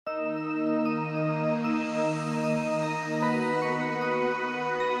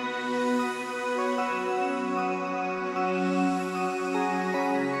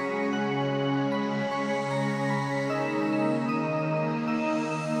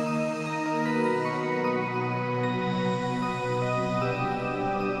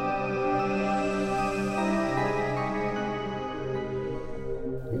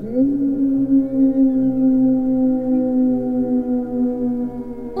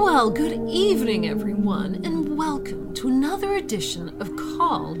Well, good evening, everyone, and welcome to another edition of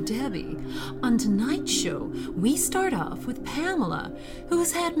Call Debbie. On tonight's show, we start off with Pamela, who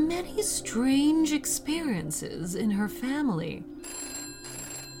has had many strange experiences in her family.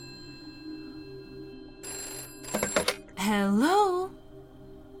 Hello?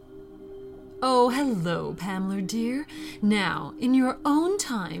 Oh, hello, Pamela, dear. Now, in your own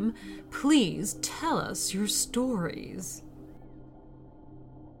time, please tell us your stories.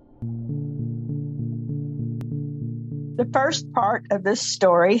 The first part of this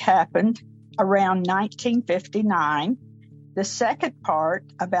story happened around 1959. The second part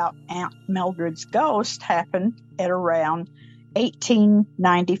about Aunt Mildred's ghost happened at around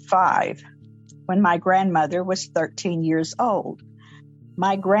 1895, when my grandmother was 13 years old.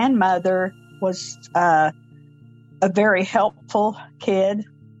 My grandmother was a very helpful kid,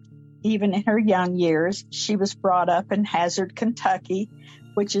 even in her young years. She was brought up in Hazard, Kentucky,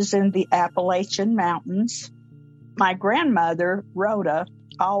 which is in the Appalachian Mountains. My grandmother, Rhoda,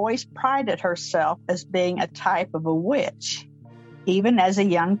 always prided herself as being a type of a witch, even as a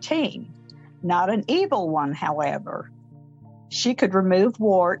young teen. Not an evil one, however. She could remove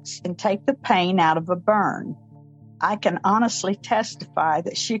warts and take the pain out of a burn. I can honestly testify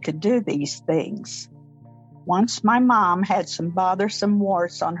that she could do these things. Once my mom had some bothersome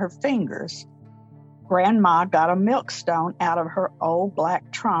warts on her fingers. Grandma got a milkstone out of her old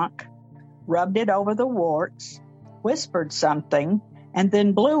black trunk, rubbed it over the warts, whispered something, and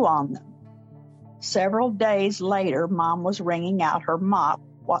then blew on them. Several days later, Mom was wringing out her mop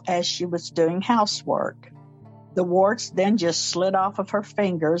as she was doing housework. The warts then just slid off of her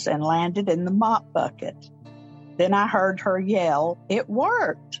fingers and landed in the mop bucket. Then I heard her yell, "It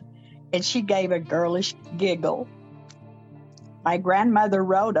worked!" and she gave a girlish giggle. My grandmother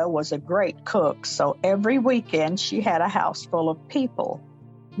Rhoda was a great cook, so every weekend she had a house full of people,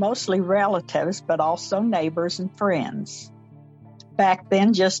 mostly relatives, but also neighbors and friends. Back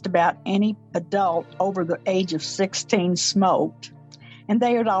then, just about any adult over the age of 16 smoked, and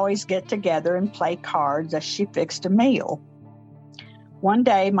they would always get together and play cards as she fixed a meal. One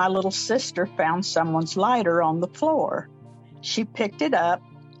day, my little sister found someone's lighter on the floor. She picked it up,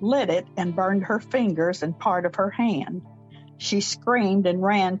 lit it, and burned her fingers and part of her hand. She screamed and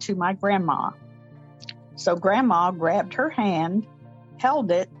ran to my grandma. So Grandma grabbed her hand, held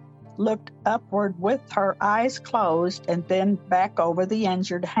it, looked upward with her eyes closed, and then back over the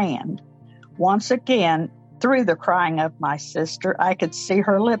injured hand. Once again, through the crying of my sister, I could see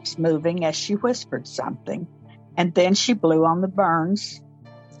her lips moving as she whispered something, and then she blew on the burns.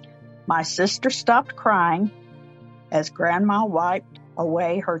 My sister stopped crying as Grandma wiped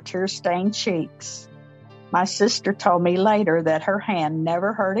away her tear-stained cheeks. My sister told me later that her hand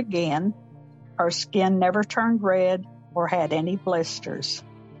never hurt again, her skin never turned red or had any blisters.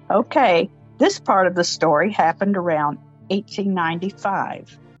 Okay, this part of the story happened around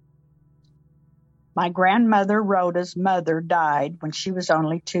 1895. My grandmother Rhoda's mother died when she was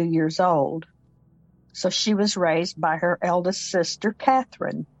only 2 years old, so she was raised by her eldest sister,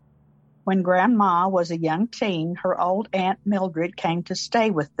 Catherine. When Grandma was a young teen, her old Aunt Mildred came to stay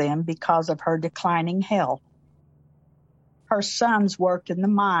with them because of her declining health. Her sons worked in the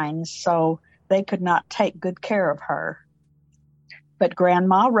mines, so they could not take good care of her. But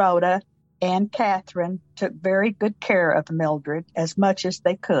Grandma Rhoda and Catherine took very good care of Mildred as much as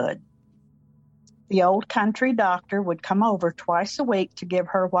they could. The old country doctor would come over twice a week to give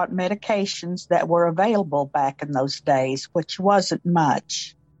her what medications that were available back in those days, which wasn't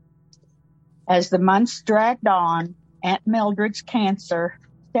much. As the months dragged on, Aunt Mildred's cancer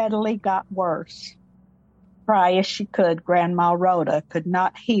steadily got worse. Try as she could, Grandma Rhoda could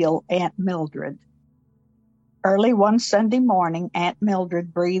not heal Aunt Mildred. Early one Sunday morning, Aunt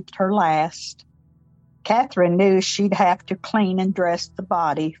Mildred breathed her last. Catherine knew she'd have to clean and dress the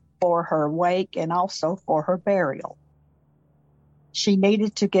body for her wake and also for her burial. She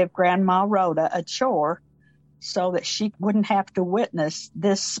needed to give Grandma Rhoda a chore so that she wouldn't have to witness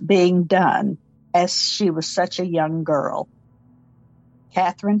this being done, as she was such a young girl.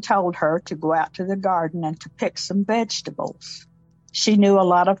 Catherine told her to go out to the garden and to pick some vegetables. She knew a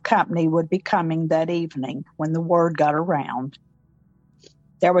lot of company would be coming that evening when the word got around.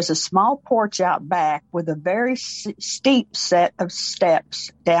 There was a small porch out back with a very steep set of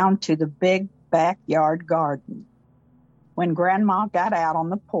steps down to the big backyard garden. When Grandma got out on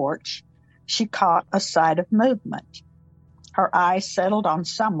the porch, she caught a sight of movement. Her eyes settled on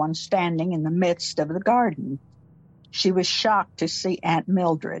someone standing in the midst of the garden. She was shocked to see Aunt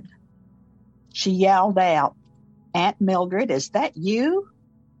Mildred. She yelled out, "Aunt Mildred, is that you?"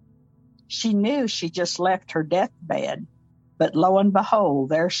 She knew she just left her deathbed, But lo and behold,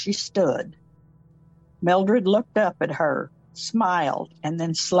 there she stood. Mildred looked up at her, smiled, and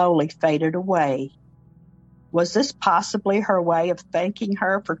then slowly faded away. Was this possibly her way of thanking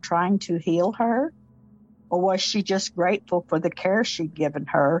her for trying to heal her? Or was she just grateful for the care she'd given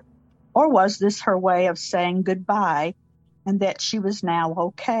her? Or was this her way of saying goodbye and that she was now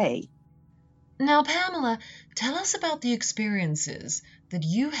okay? Now, Pamela, tell us about the experiences that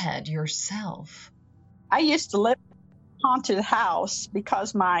you had yourself. I used to live in a haunted house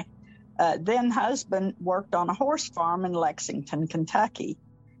because my then husband worked on a horse farm in Lexington, Kentucky.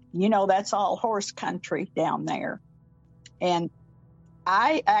 You know, that's all horse country down there. And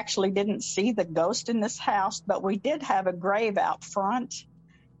I actually didn't see the ghost in this house, but we did have a grave out front.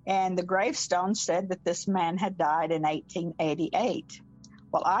 And the gravestone said that this man had died in 1888.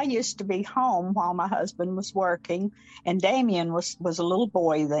 Well, I used to be home while my husband was working, and Damien was a little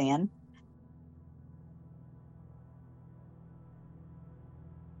boy then.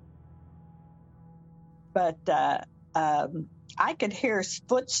 But I could hear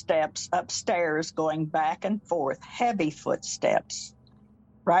footsteps upstairs going back and forth, heavy footsteps,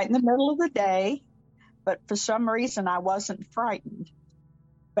 right in the middle of the day. But for some reason, I wasn't frightened.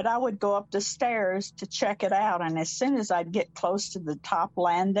 But I would go up the stairs to check it out, and as soon as I'd get close to the top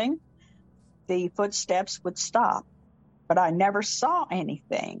landing, the footsteps would stop. But I never saw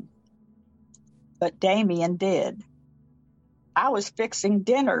anything. But Damien did. I was fixing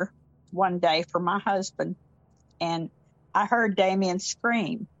dinner one day for my husband, and I heard Damien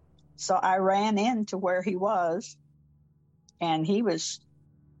scream. So I ran into where he was, and he was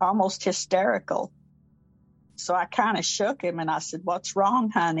almost hysterical. So I kind of shook him, and I said, "What's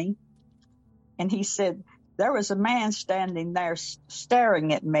wrong, honey?" And he said, "There was a man standing there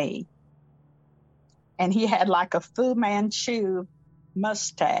staring at me. And he had like a Fu Manchu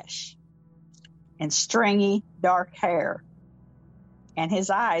mustache and stringy dark hair. And his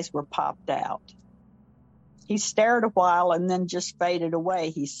eyes were popped out. He stared a while and then just faded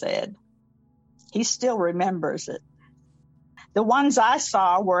away," he said. He still remembers it. The ones I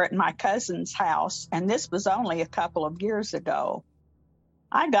saw were at my cousin's house, and this was only a couple of years ago.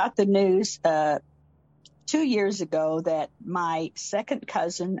 I got the news 2 years ago that my second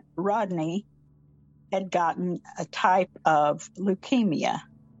cousin, Rodney, had gotten a type of leukemia.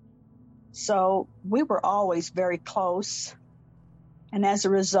 So we were always very close. And as a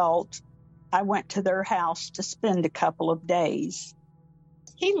result, I went to their house to spend a couple of days.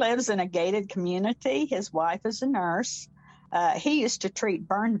 He lives in a gated community. His wife is a nurse. He used to treat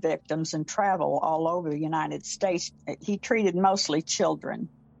burn victims and travel all over the United States. He treated mostly children.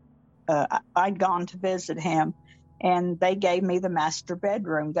 I'd gone to visit him, and they gave me the master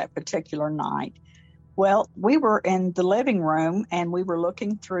bedroom that particular night. Well, we were in the living room, and we were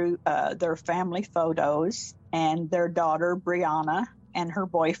looking through their family photos, and their daughter, Brianna, and her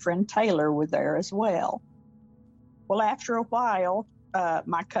boyfriend, Taylor, were there as well. Well, after a while,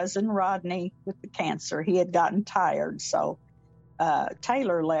 my cousin Rodney with the cancer, he had gotten tired, so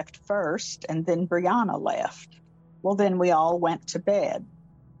Taylor left first, and then Brianna left. Well, then we all went to bed.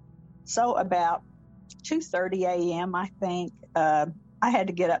 So about 2:30 a.m., I think, I had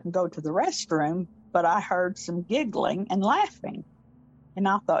to get up and go to the restroom, but I heard some giggling and laughing. And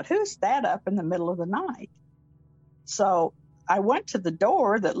I thought, who's that up in the middle of the night? So I went to the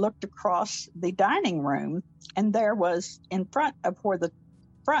door that looked across the dining room, and there was, in front of where the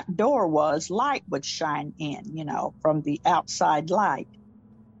front door was, light would shine in, from the outside light.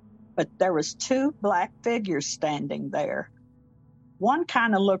 But there was two black figures standing there. One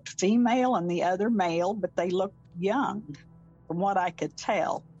kind of looked female and the other male, but they looked young, from what I could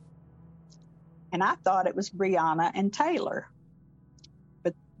tell. And I thought it was Brianna and Taylor.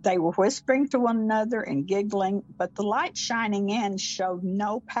 But they were whispering to one another and giggling, but the light shining in showed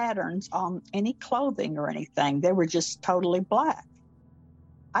no patterns on any clothing or anything. They were just totally black.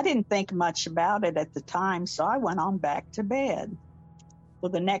 I didn't think much about it at the time, so I went on back to bed.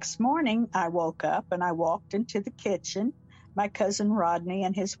 Well, the next morning I woke up and I walked into the kitchen. My cousin Rodney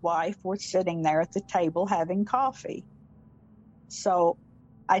and his wife were sitting there at the table having coffee. So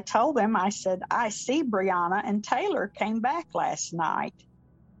I told them, I said, "I see Brianna and Taylor came back last night."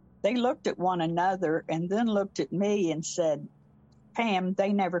 They looked at one another and then looked at me and said, "Pam,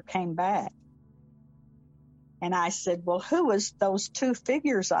 they never came back." And I said, "Well, who was those two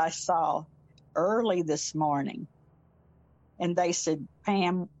figures I saw early this morning?" And they said,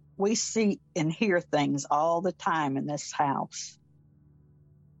 "Pam, we see and hear things all the time in this house."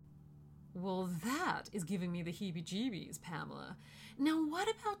 Well, that is giving me the heebie-jeebies, Pamela. Now, what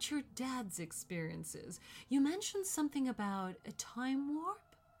about your dad's experiences? You mentioned something about a time warp?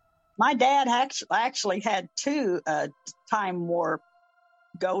 My dad actually had two time warp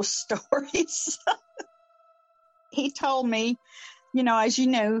ghost stories. He told me, as you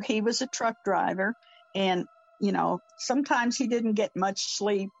know, he was a truck driver, and sometimes he didn't get much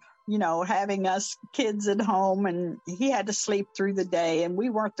sleep, having us kids at home, and he had to sleep through the day, and we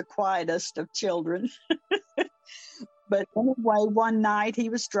weren't the quietest of children. But anyway, one night he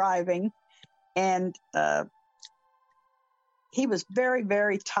was driving, and he was very,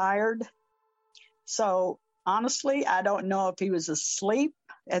 very tired. So honestly, I don't know if he was asleep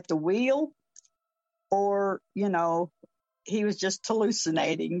at the wheel or, he was just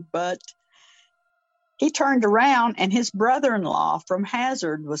hallucinating. But he turned around and his brother-in-law from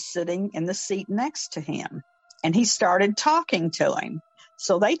Hazard was sitting in the seat next to him. And he started talking to him.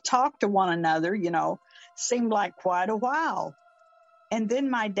 So they talked to one another, seemed like quite a while. And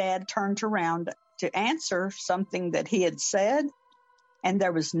then my dad turned around to answer something that he had said, and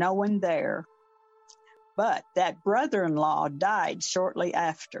there was no one there. But that brother-in-law died shortly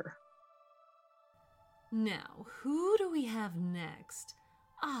after. Now, who do we have next?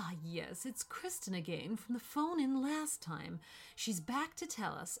 Ah, yes, it's Kristen again from the phone-in last time. She's back to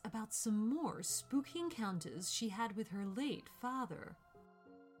tell us about some more spooky encounters she had with her late father.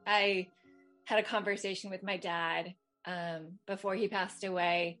 I had a conversation with my dad before he passed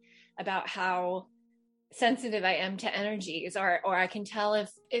away about how sensitive I am to energies, or I can tell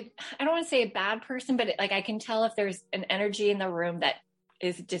if I don't want to say a bad person, but I can tell if there's an energy in the room that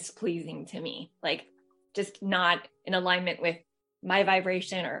is displeasing to me, like just not in alignment with my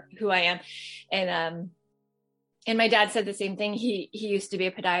vibration or who I am. And my dad said the same thing. He used to be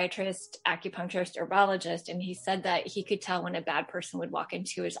a podiatrist, acupuncturist, herbologist, and he said that he could tell when a bad person would walk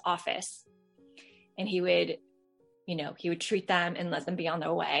into his office, and he would treat them and let them be on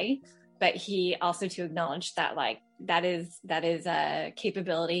their way. But he also to acknowledge that that is a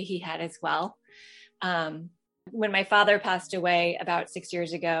capability he had as well. When my father passed away about 6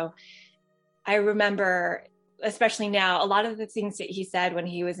 years ago, I remember, especially now, a lot of the things that he said when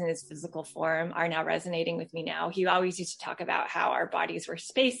he was in his physical form are now resonating with me now. He always used to talk about how our bodies were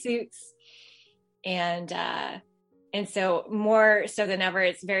spacesuits. And so more so than ever,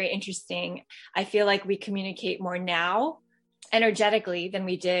 it's very interesting. I feel like we communicate more now energetically than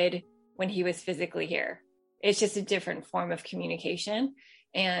we did when he was physically here. It's just a different form of communication.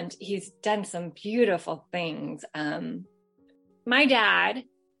 And he's done some beautiful things. My dad,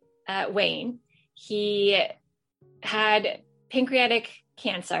 Wayne, he had pancreatic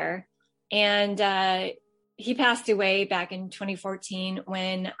cancer, and he passed away back in 2014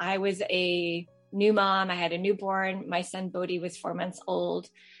 when I was a new mom. I had a newborn. My son Bodhi was 4 months old.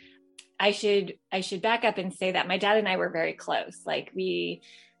 I should back up and say that my dad and I were very close. Like we,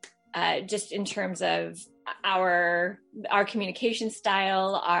 just in terms of our communication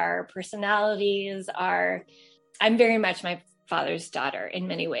style, our personalities, I'm very much my father's daughter in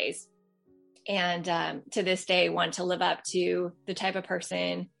many ways. And to this day, want to live up to the type of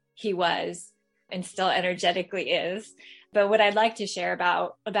person he was and still energetically is. But what I'd like to share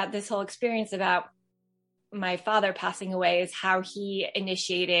about this whole experience about my father passing away is how he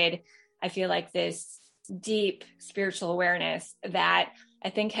initiated, I feel like, this deep spiritual awareness that I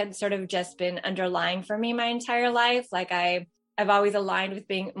think had sort of just been underlying for me my entire life. Like I've always aligned with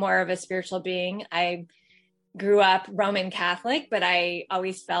being more of a spiritual being. I grew up Roman Catholic, but I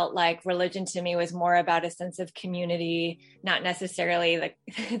always felt like religion to me was more about a sense of community, not necessarily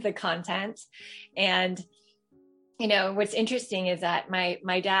the content. And, what's interesting is that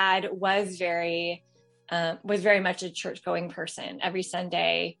my dad was very much a church going person. Every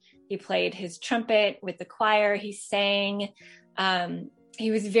Sunday he played his trumpet with the choir. He sang.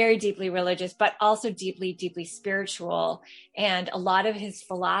 He was very deeply religious, but also deeply, deeply spiritual. And a lot of his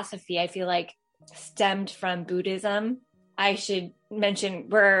philosophy, I feel like, stemmed from Buddhism. I should mention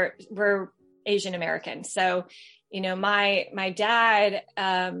we're Asian American. So, my dad,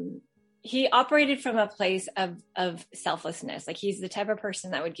 he operated from a place of selflessness. Like he's the type of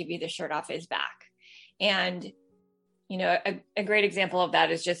person that would give you the shirt off his back. And, a great example of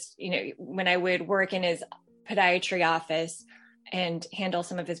that is just, when I would work in his podiatry office and handle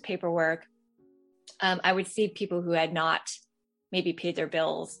some of his paperwork, I would see people who had not maybe paid their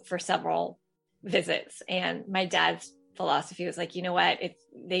bills for several visits. And my dad's philosophy was like, you know what, if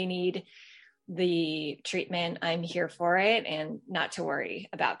they need the treatment, I'm here for it, and not to worry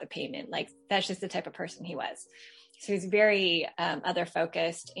about the payment. Like that's just the type of person he was. So he's very other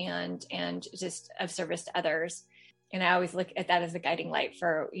focused and just of service to others. And I always look at that as a guiding light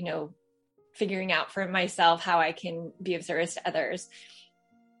for, figuring out for myself how I can be of service to others.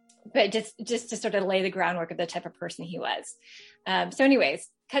 But just to sort of lay the groundwork of the type of person he was. So anyways,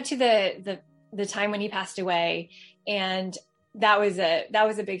 cut to the time when he passed away. And that was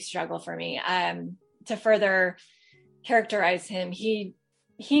a big struggle for me. To further characterize him, he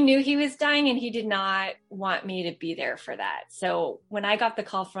knew he was dying and he did not want me to be there for that. So when I got the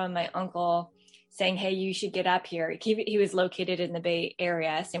call from my uncle saying, hey, you should get up here. He was located in the Bay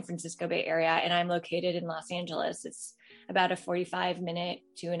Area, San Francisco Bay Area, and I'm located in Los Angeles. It's about a 45-minute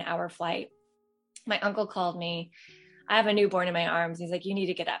to an hour flight. My uncle called me. I have a newborn in my arms. He's like, you need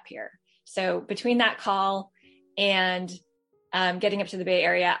to get up here. So between that call and getting up to the Bay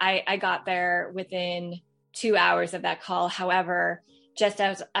Area, I got there within 2 hours of that call. However, just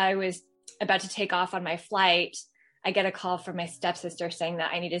as I was about to take off on my flight, I get a call from my stepsister saying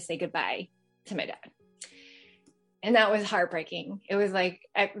that I need to say goodbye to my dad. And that was heartbreaking. It was like,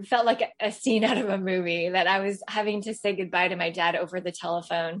 it felt like a scene out of a movie, that I was having to say goodbye to my dad over the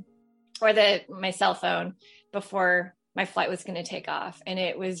telephone or my cell phone before my flight was going to take off. And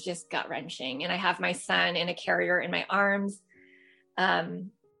it was just gut wrenching. And I have my son in a carrier in my arms.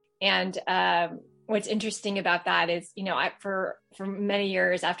 What's interesting about that is, for many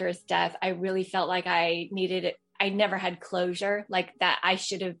years after his death, I really felt like I needed it. I never had closure, like that I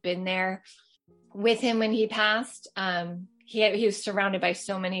should have been there with him when he passed. He was surrounded by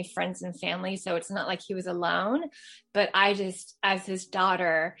so many friends and family, so it's not like he was alone, but I just, as his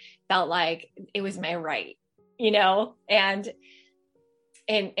daughter, felt like it was my right, and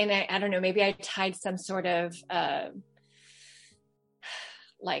I don't know, maybe I tied some sort of,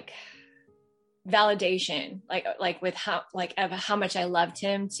 like validation, like with how much I loved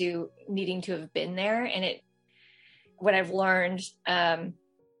him to needing to have been there. And what I've learned,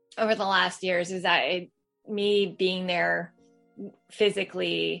 over the last years is that me being there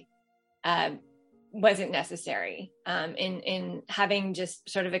physically, wasn't necessary. In having just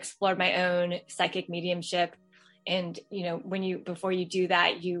sort of explored my own psychic mediumship. And, before you do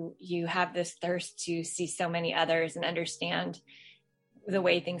that, you have this thirst to see so many others and understand the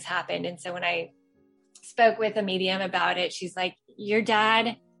way things happened. And so when I spoke with a medium about it, she's like, your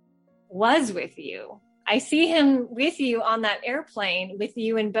dad was with you. I see him with you on that airplane with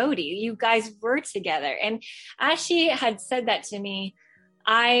you and Bodhi. You guys were together. And as she had said that to me,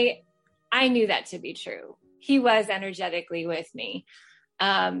 I knew that to be true. He was energetically with me.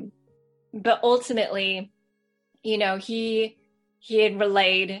 But ultimately, he had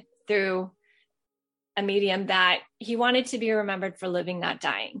relayed through a medium that he wanted to be remembered for living, not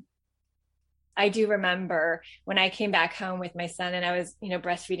dying. I do remember when I came back home with my son and I was,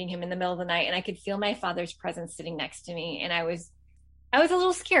 breastfeeding him in the middle of the night, and I could feel my father's presence sitting next to me. And I was a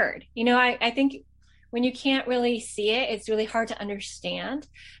little scared. I think when you can't really see it, it's really hard to understand,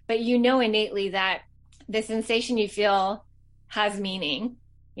 but innately that the sensation you feel has meaning,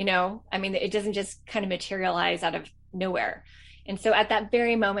 it doesn't just kind of materialize out of nowhere. And so at that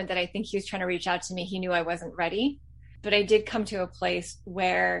very moment that I think he was trying to reach out to me, he knew I wasn't ready, but I did come to a place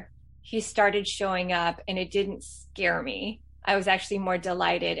where he started showing up and it didn't scare me. I was actually more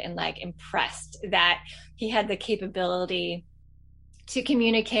delighted and impressed that he had the capability to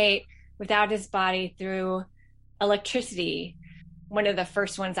communicate without his body through electricity. One of the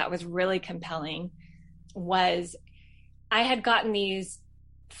first ones that was really compelling was I had gotten these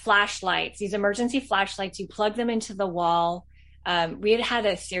flashlights, these emergency flashlights. You plug them into the wall. We had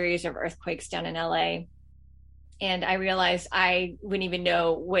a series of earthquakes down in LA. And I realized I wouldn't even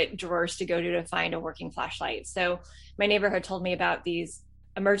know what drawers to go to find a working flashlight. So my neighborhood told me about these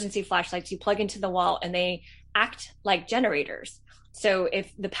emergency flashlights you plug into the wall and they act like generators. So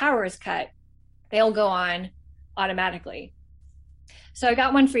if the power is cut, they'll go on automatically. So I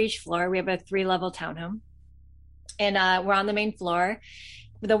got one for each floor. We have a 3-level townhome and we're on the main floor.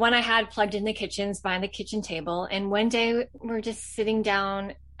 The one I had plugged in the kitchen's behind the kitchen table. And one day we're just sitting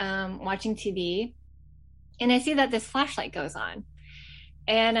down watching TV. And I see that this flashlight goes on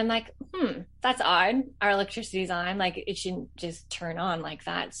and I'm like, that's odd. Our electricity's on, it shouldn't just turn on like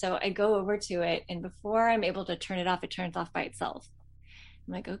that. So I go over to it and before I'm able to turn it off, it turns off by itself.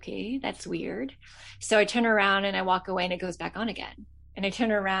 I'm like, okay, that's weird. So I turn around and I walk away and it goes back on again. And I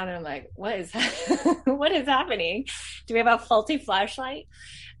turn around and I'm like, what is happening? Do we have a faulty flashlight?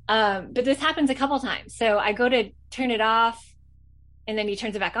 But this happens a couple times. So I go to turn it off and then he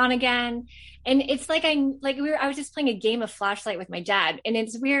turns it back on again. And it's I was just playing a game of flashlight with my dad. And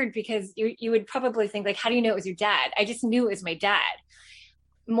it's weird because you would probably think how do you know it was your dad? I just knew it was my dad.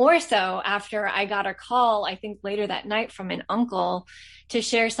 More so after I got a call, I think later that night from an uncle to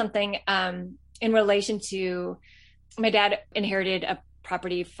share something in relation to my dad inherited a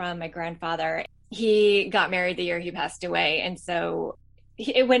property from my grandfather. He got married the year he passed away. And so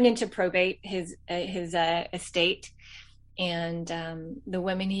it went into probate, his estate. And the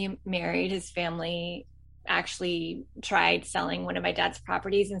woman he married, his family actually tried selling one of my dad's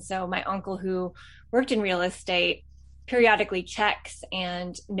properties. And so my uncle, who worked in real estate, periodically checks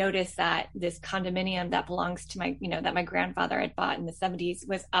and noticed that this condominium that belongs to my, that my grandfather had bought in the 70s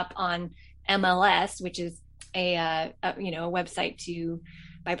was up on MLS, which is a website to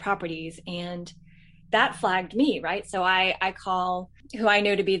buy properties. And that flagged me, right? So I call who I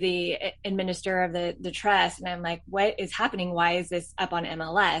know to be the administrator of the trust, and I'm like, what is happening? Why is this up on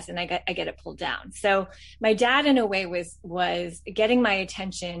MLS? And I get it pulled down. So my dad, in a way, was getting my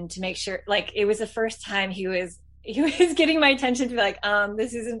attention to make sure, like, it was the first time he was getting my attention to be like,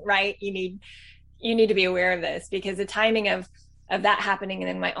 this isn't right. You need to be aware of this, because the timing of that happening and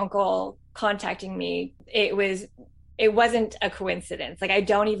then my uncle contacting me, it wasn't a coincidence. Like, I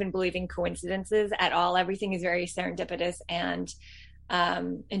don't even believe in coincidences at all. Everything is very serendipitous and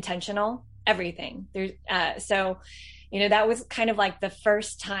intentional. Everything. So, that was kind of like the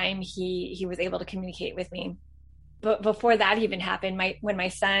first time he was able to communicate with me. But before that even happened, when my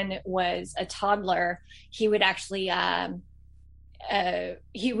son was a toddler, he would actually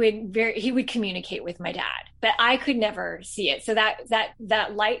he would communicate with my dad, but I could never see it. So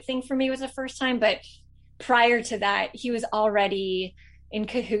that light thing for me was the first time. But prior to that, he was already in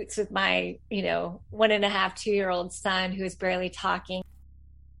cahoots with my 1.5, 2-year-old son, who is barely talking.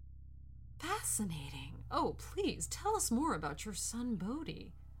 Fascinating. Oh, please tell us more about your son,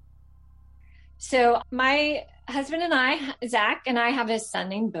 Bodhi. So my husband and I, Zach and I, have a son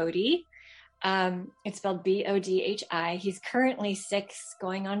named Bodhi. It's spelled Bodhi. He's currently 6,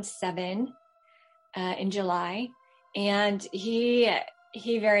 going on 7 in July. And he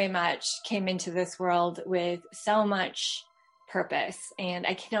very much came into this world with so much purpose, and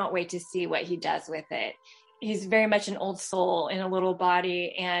I cannot wait to see what he does with it. He's very much an old soul in a little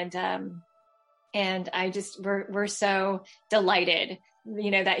body. And we're so delighted,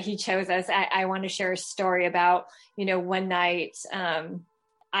 that he chose us. I want to share a story about, one night,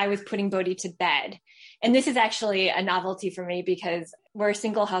 I was putting Bodhi to bed. And this is actually a novelty for me, because we're a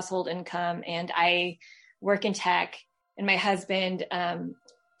single household income and I work in tech, and my husband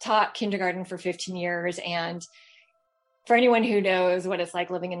taught kindergarten for 15 years. And for anyone who knows what it's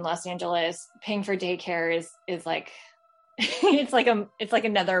like living in Los Angeles, paying for daycare is like, it's like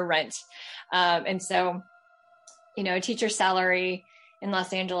another rent. And so, a teacher's salary in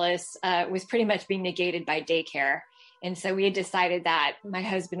Los Angeles was pretty much being negated by daycare. And so we had decided that my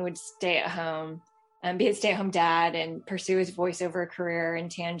husband would stay at home, be a stay-at-home dad, and pursue his voiceover career in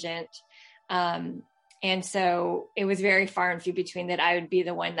Tangent. And so it was very far and few between that I would be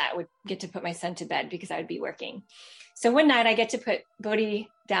the one that would get to put my son to bed, because I would be working. So one night I get to put Bodhi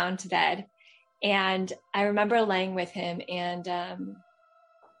down to bed, and I remember laying with him, and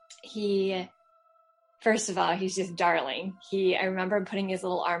first of all, he's just darling. I remember putting his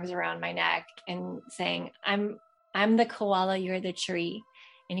little arms around my neck and saying, I'm the koala, you're the tree.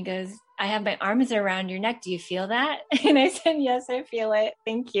 And he goes, I have my arms around your neck. Do you feel that? And I said, yes, I feel it.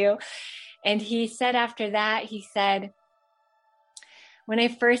 Thank you. And he said after that, he said, when I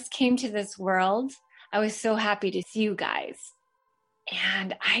first came to this world, I was so happy to see you guys.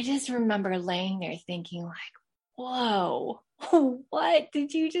 And I just remember laying there thinking, like, whoa, what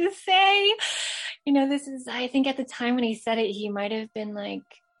did you just say? This is, I think at the time when he said it, he might have been like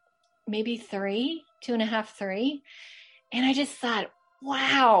maybe 3, 2.5, 3. And I just thought,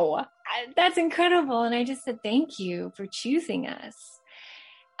 wow, that's incredible. And I just said, thank you for choosing us.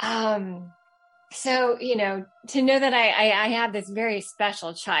 So, to know that I have this very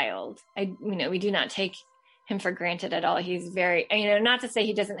special child, we do not take him for granted at all. He's very, not to say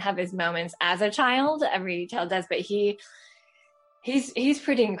he doesn't have his moments as a child, every child does, but he's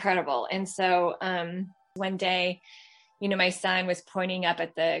pretty incredible. And so, one day, my son was pointing up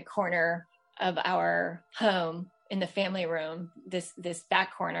at the corner of our home in the family room, this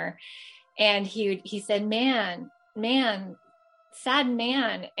back corner. And he said, man, sad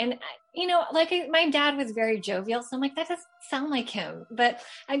man. And, my dad was very jovial. So I'm like, that doesn't sound like him. But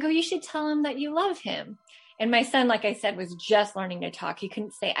I go, you should tell him that you love him. And my son, like I said, was just learning to talk. He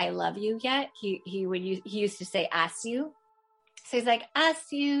couldn't say, I love you yet. He used to say, ask you. So he's like,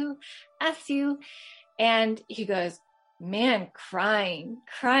 ask you. And he goes, man, crying,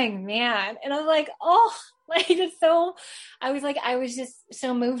 man. And I was like, oh, I was just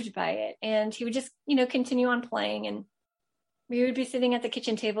so moved by it. And he would just, continue on playing, and we would be sitting at the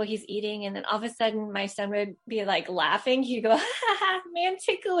kitchen table, he's eating. And then all of a sudden my son would be like laughing. He'd go, man,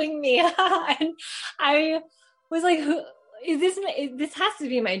 tickling me. And I was like, who is this? This has to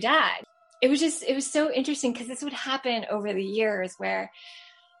be my dad. It was so interesting, because this would happen over the years where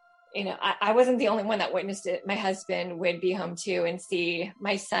I wasn't the only one that witnessed it. My husband would be home too and see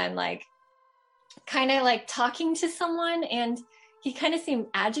my son like kind of like talking to someone, and he kind of seemed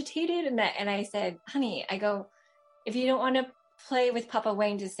agitated. And I said, honey, I go, if you don't want to play with Papa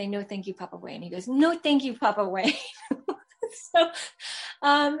Wayne, just say, no, thank you, Papa Wayne. He goes, no, thank you, Papa Wayne. So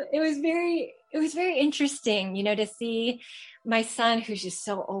it was very interesting, to see my son, who's just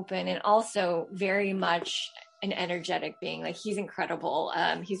so open and also very much an energetic being. Like, he's incredible.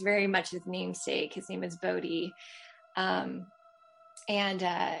 He's very much his namesake. His name is Bodhi.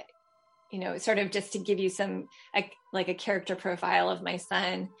 Sort of just to give you like a character profile of my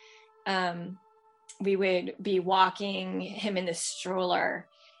son, we would be walking him in the stroller,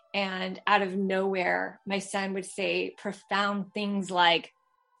 and out of nowhere, my son would say profound things like,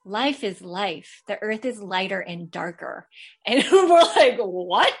 life is life. The earth is lighter and darker. And we're like,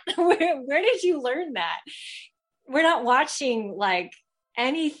 what? Where did you learn that? We're not watching like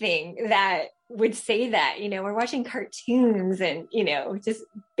anything that would say that, we're watching cartoons and, just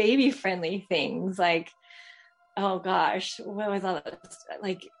baby friendly things like, oh gosh, what was all that?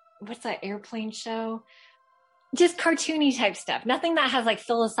 Like, what's that airplane show? Just cartoony type stuff. Nothing that has like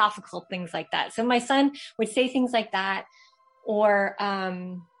philosophical things like that. So my son would say things like that, or,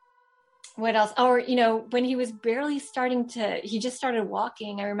 what else? Or, when he was barely he just started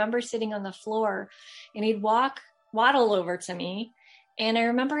walking. I remember sitting on the floor and he'd waddle over to me. And I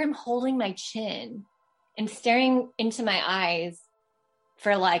remember him holding my chin and staring into my eyes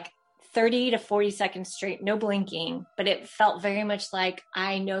for like 30 to 40 seconds straight, no blinking, but it felt very much like,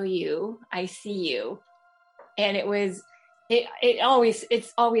 I know you, I see you. And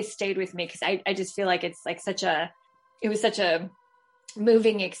it's always stayed with me, because I just feel like it's like it was such a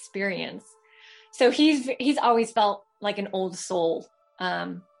moving experience. So he's always felt like an old soul.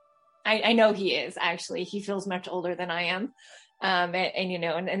 I know he is, actually. He feels much older than I am. And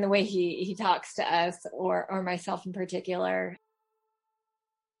the way he talks to us or myself in particular.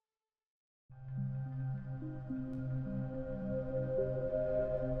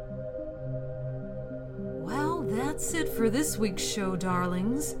 Well, that's it for this week's show,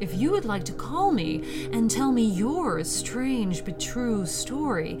 darlings. If you would like to call me and tell me your strange but true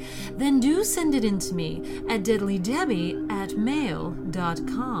story, then do send it in to me at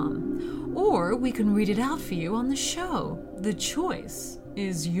deadlydebbie@mail.com. Or we can read it out for you on the show. The choice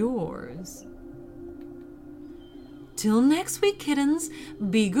is yours. Till next week, kittens,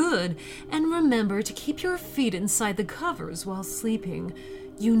 be good, and remember to keep your feet inside the covers while sleeping.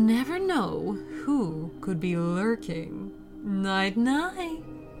 You never know who could be lurking. Night-night.